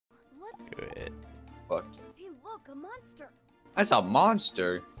book. Hey, look, a monster. That's a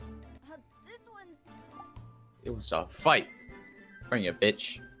monster. This one's. It was a fight. Bring it,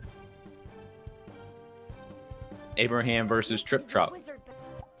 bitch. Abraham versus Trip Is a Trap. wizard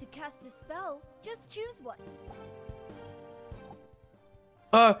to cast a spell, just choose one.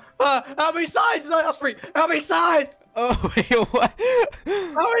 How many sides is Osprey? How many sides? Oh wait, what?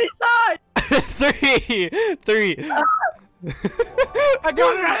 How many sides? Three. I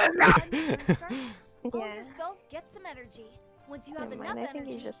got it. All Yeah. your spells get some energy. Once you have Never enough mind, I think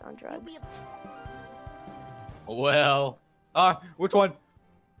energy, he's just on you'll drugs. be Well, which one?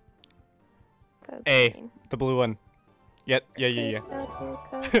 A, Cocaine. the blue one. Yeah. Cocaine.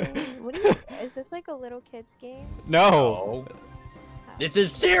 What do you? Is this like a little kid's game? No. Oh, this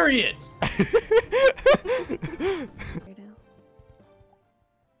is serious.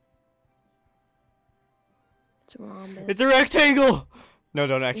 It's a rhombus. It's a rectangle. No,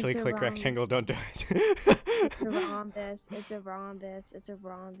 don't actually It's a click rhombus. rectangle. Don't do it. It's a rhombus. It's a rhombus. It's a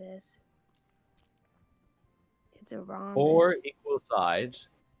rhombus. It's a rhombus. 4 equal sides.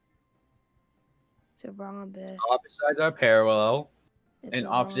 It's a rhombus. Opposite sides are parallel, It's and a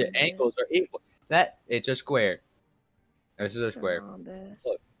opposite rhombus. angles are equal. It's a square. This is a It's square. rhombus.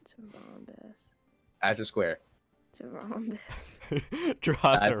 Look. It's a rhombus. That's a square. It's a rhombus.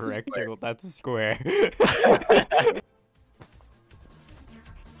 Draws That's a a rectangle. That's a square.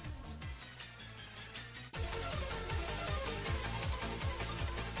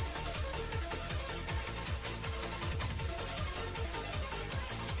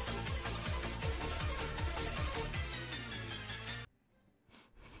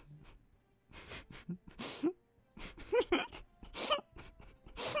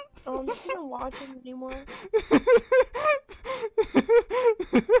 Oh, I'm just gonna watch him anymore.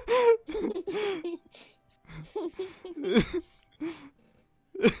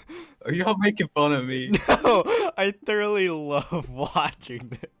 Are y'all making fun of me? No, I thoroughly love watching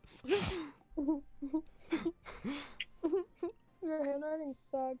this. Your handwriting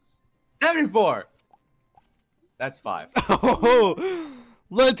sucks. 74. That's 5. Oh,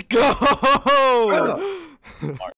 let's go.